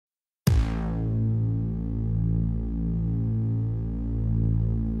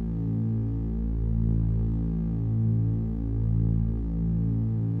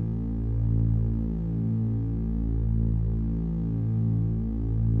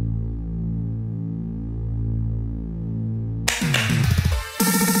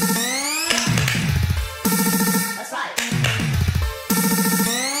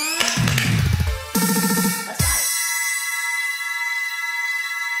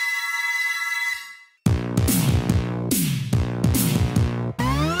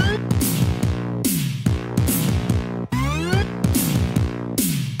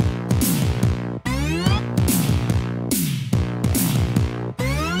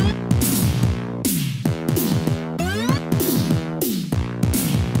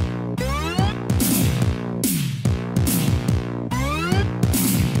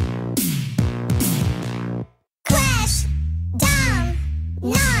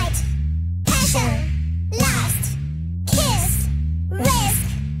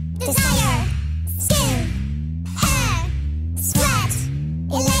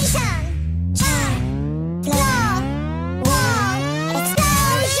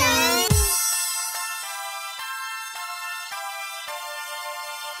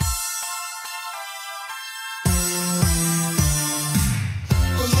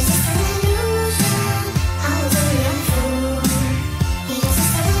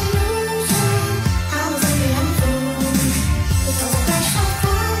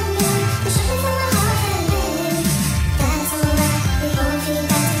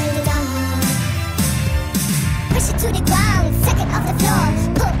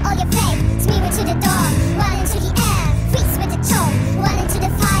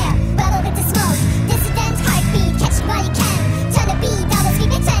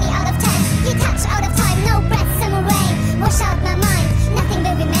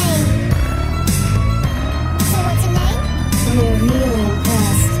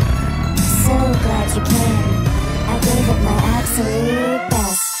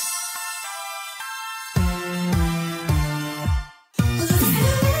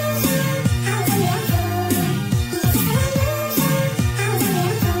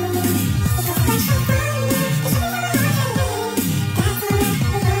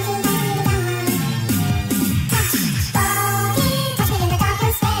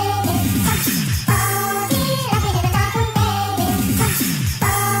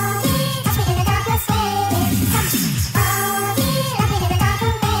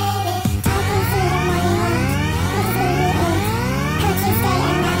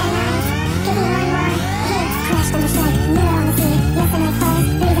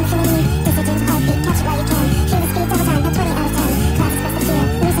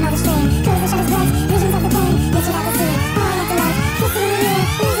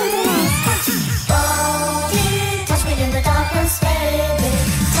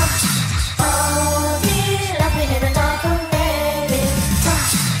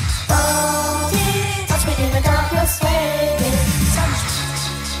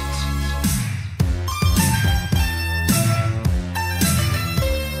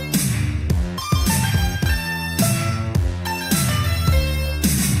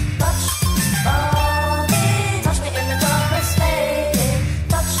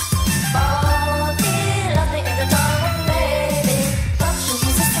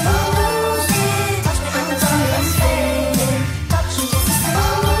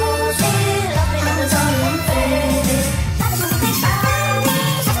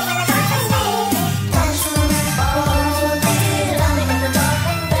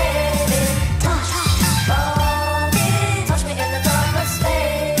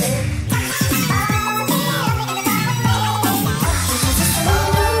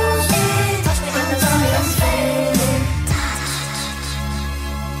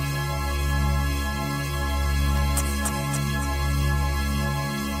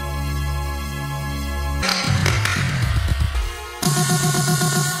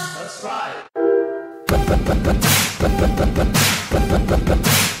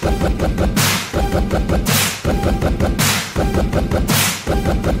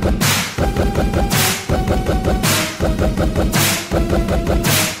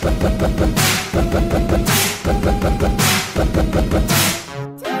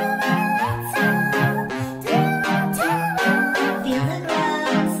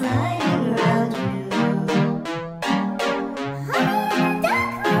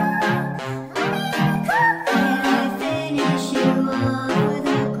Finish you.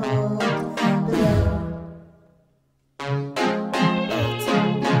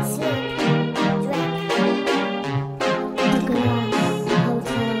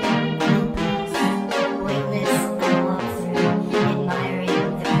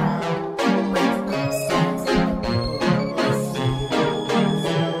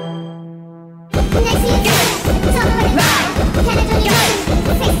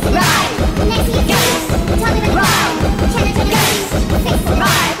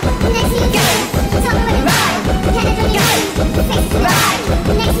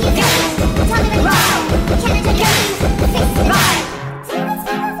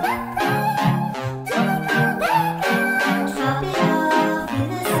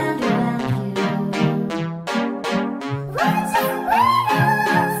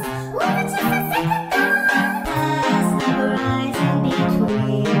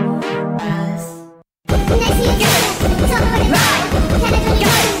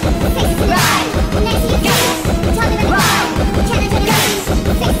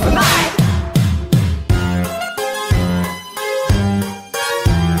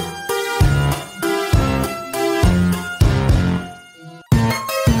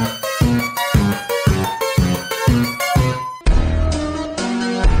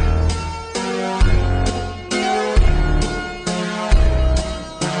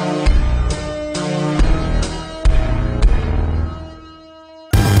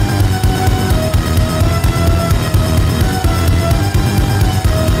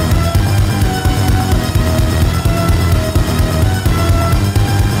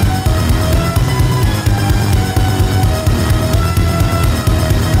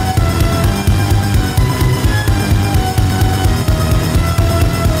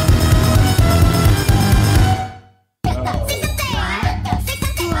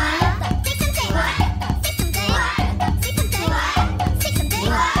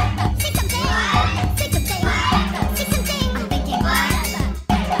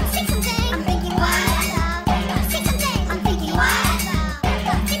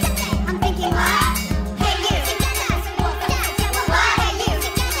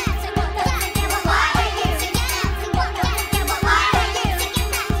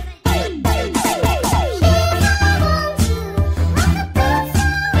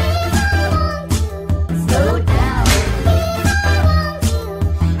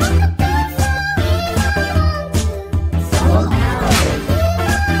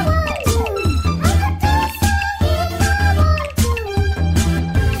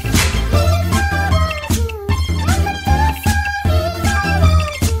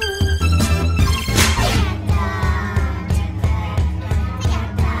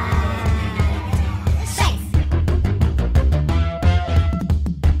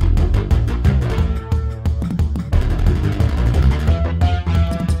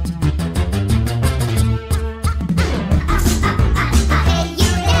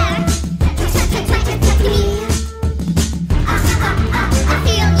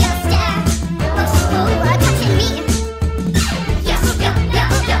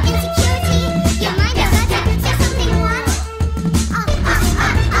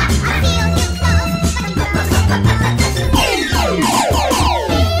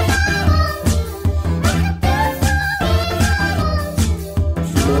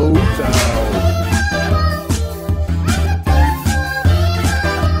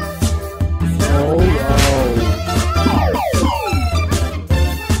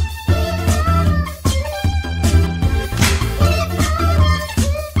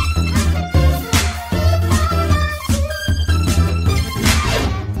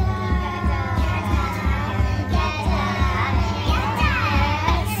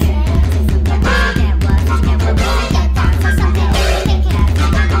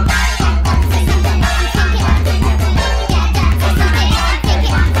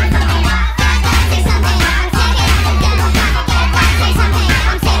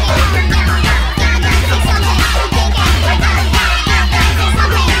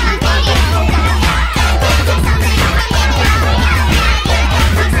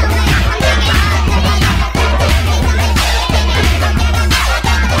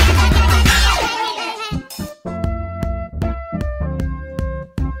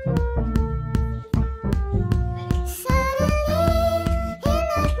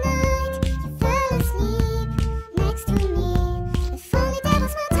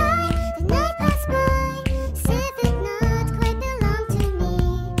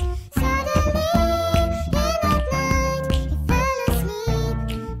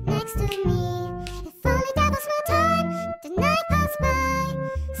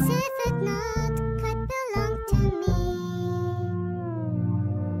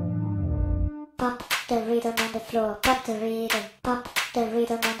 the rhythm on the floor, pump the rhythm, pump the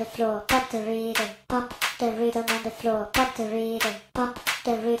rhythm on the floor, pump the rhythm, pump the rhythm on the floor, pump the rhythm, pump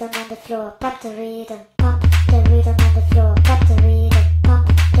the rhythm on the floor, pump the rhythm, pump the rhythm on the floor, pump the rhythm, pump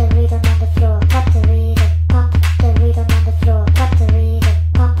the rhythm on the floor, pump the rhythm, pump the rhythm on the floor, pump the rhythm,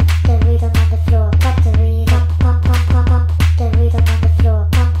 pump the rhythm on the floor, pump the rhythm, pump pump pump pump the rhythm on the floor,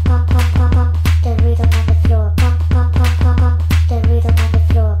 pump pump pump pump pump the rhythm on the floor, pump pump pump pump pump the rhythm on the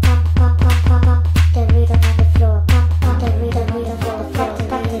floor, pump pump pump pump pump the rhythm on the floor, pump pump the rhythm on the floor,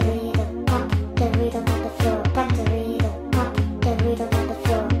 pump the rhythm, pump the rhythm on the floor, pump the rhythm, pump the rhythm on the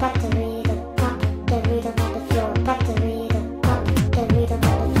floor, pump the rhythm, pump the rhythm on the floor, pump the rhythm, pump the rhythm on the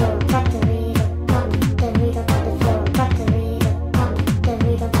floor, pump the rhythm, pump the rhythm on the floor, pump the rhythm, pump the rhythm on the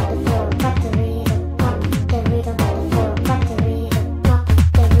floor, pump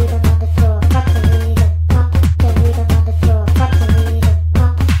the rhythm, pump the rhythm on the floor, pump the rhythm, pump the rhythm on the floor,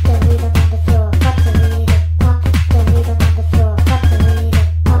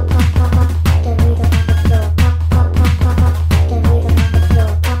 pump the rhythm, pump the rhythm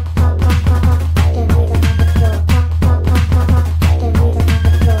on the floor, pump the rhythm, pump the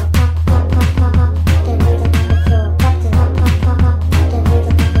rhythm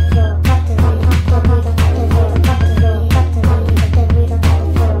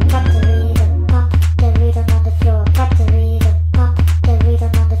on the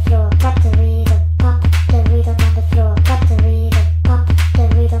floor, pump the rhythm, pump the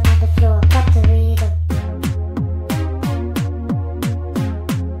rhythm on the floor, pump the rhythm, pump pump pump pump the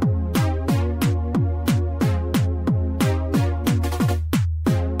rhythm on the floor, pump pump pump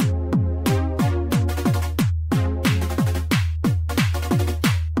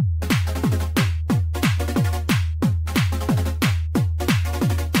pump pump the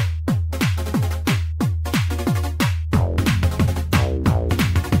rhythm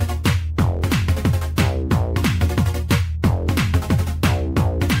on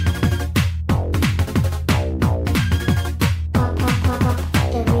the floor,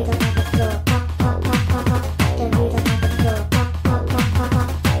 pump pump pump pump pump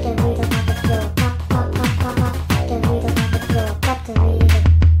the rhythm on the floor, pump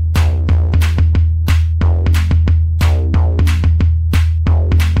pump pump pump pump the rhythm on the floor, pump pump pump pump pump the rhythm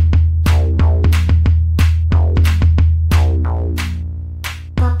on the floor, pump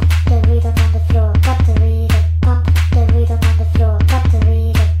the pump pump pump pump the rhythm on the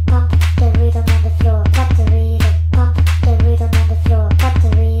floor, pump the rhythm, the rhythm, the rhythm, pump the rhythm,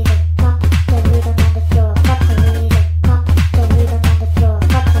 pump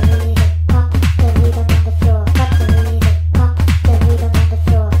the rhythm, the rhythm on the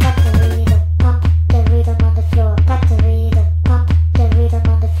floor, pump the rhythm, pump the rhythm on the floor, pump the rhythm, pump the rhythm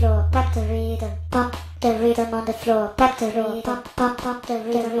on the floor, pump the rhythm, pump the rhythm on the floor, pump the rhythm, pump the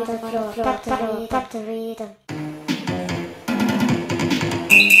rhythm on the floor, pump the rhythm.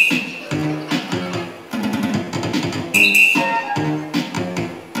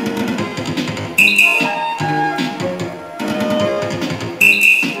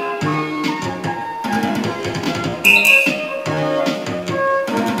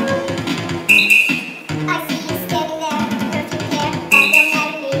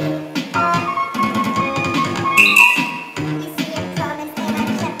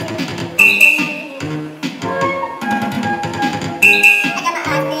 I got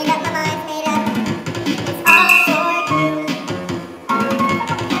my eyes made up.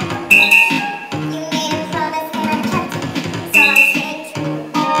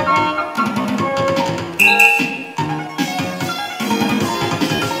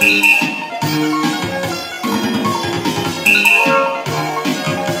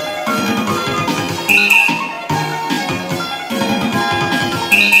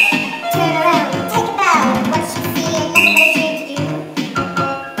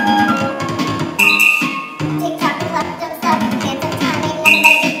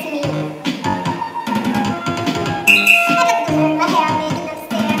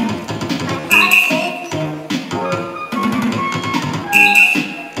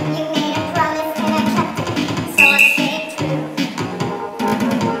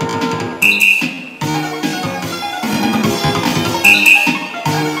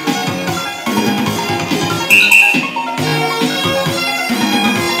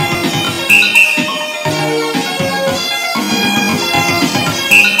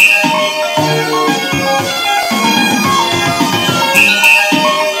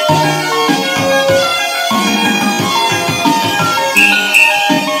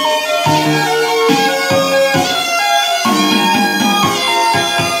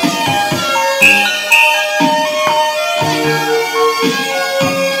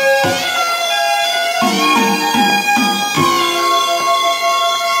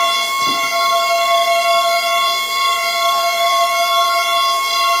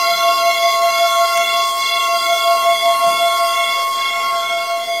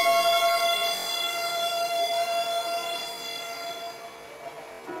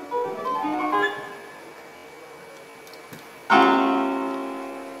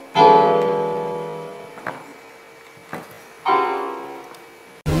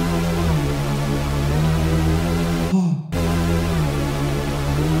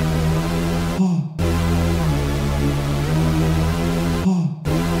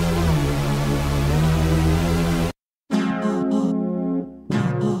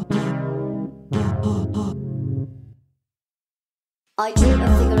 I drew a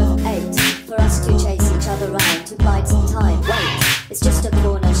figure of 8 for us to chase each other round, to bide some time. Wait, it's just a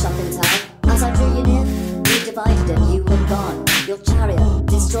corner shop in town. As I drew you near, we divided and you were gone. Your chariot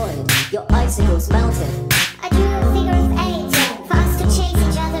destroyed, your icicles melted. I drew a figure of 8 for us to chase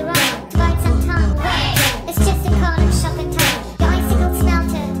each other around, to bide some time. Wait, it's just a corner shop in town. Your icicles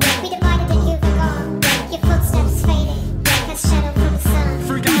melted, we divided and you were gone. Your footsteps faded, cast shadow from the sun.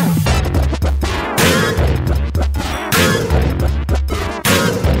 Freak out!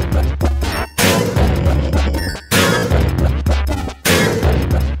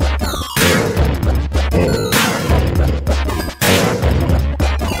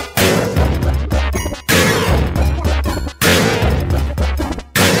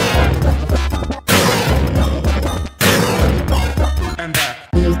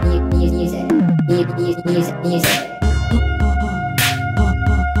 Music.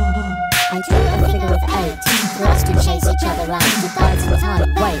 I drew a figure of 8 for us to chase each other round, to bide some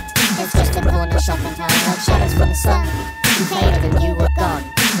time. Wait, it's just a corner shop in town. Like shadows from the sun, you faded and you were gone.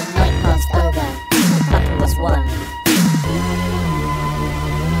 The night passed over, the battle was won.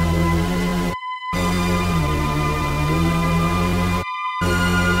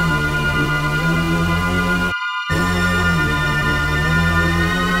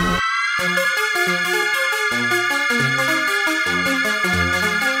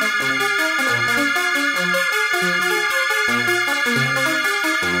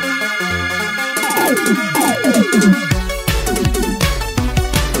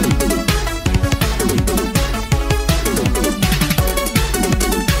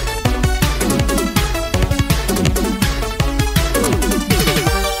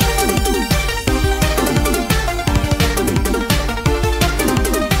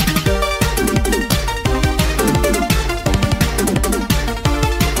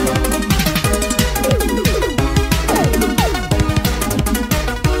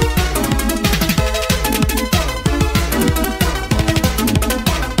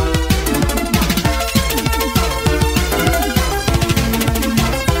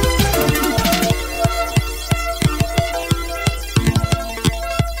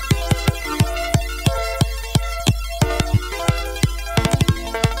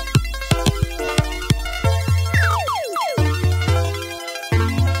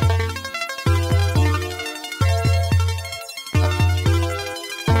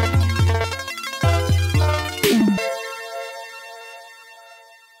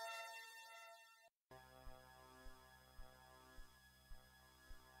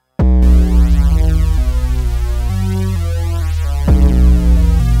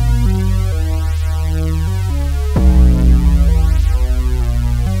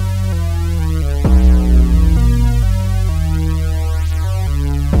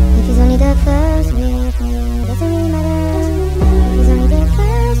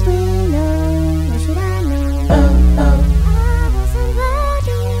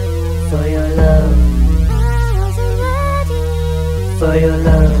 for your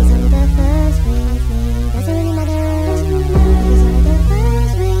love. It's only the first week, doesn't really matter. It's only the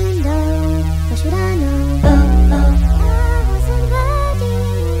first window, what should I know? I wasn't ready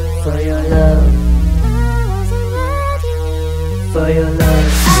For your love. I wasn't ready For your love.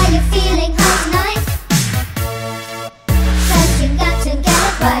 Are you feeling hot tonight? 'Cause you got to get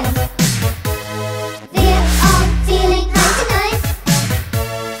it right. We're all feeling high tonight.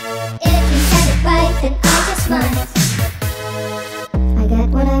 If you get it right, then I just might. I get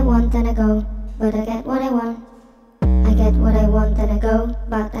what I want and I go, but I get what I want. I get what I want and I go,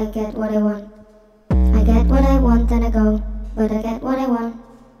 but I get what I want. I get what I want and I go, but I get what I want.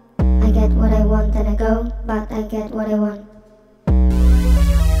 I get what I want and I go, but I get what I want.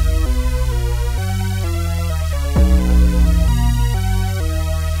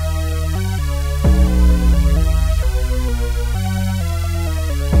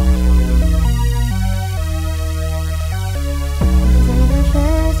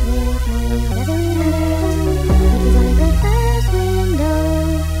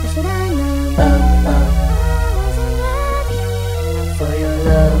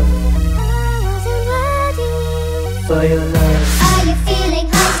 For your love. Are you feeling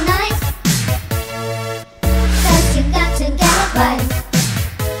high tonight? 'Cause you got to get it right.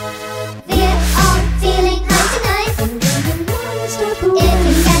 We're all feeling high tonight. If you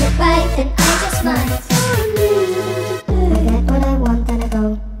get it right, then I just might. I get what I want and I go,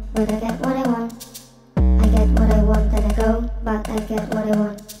 but I get what I want. I get what I want and I go, but I get what I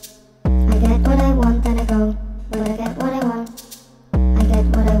want. I get what I want and I go, but I get what I want. I get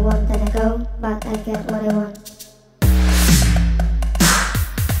what I want and I go, but I get what I want.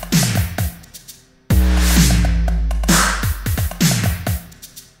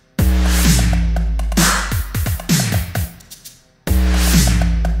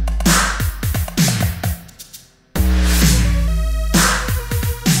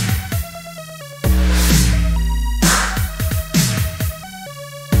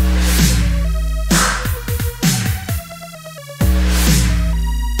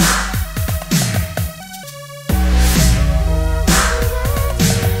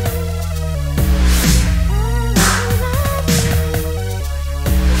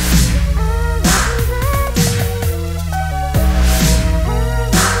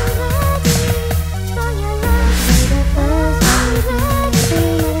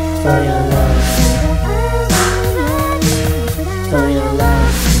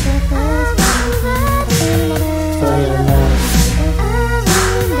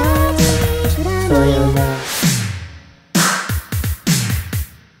 for your love.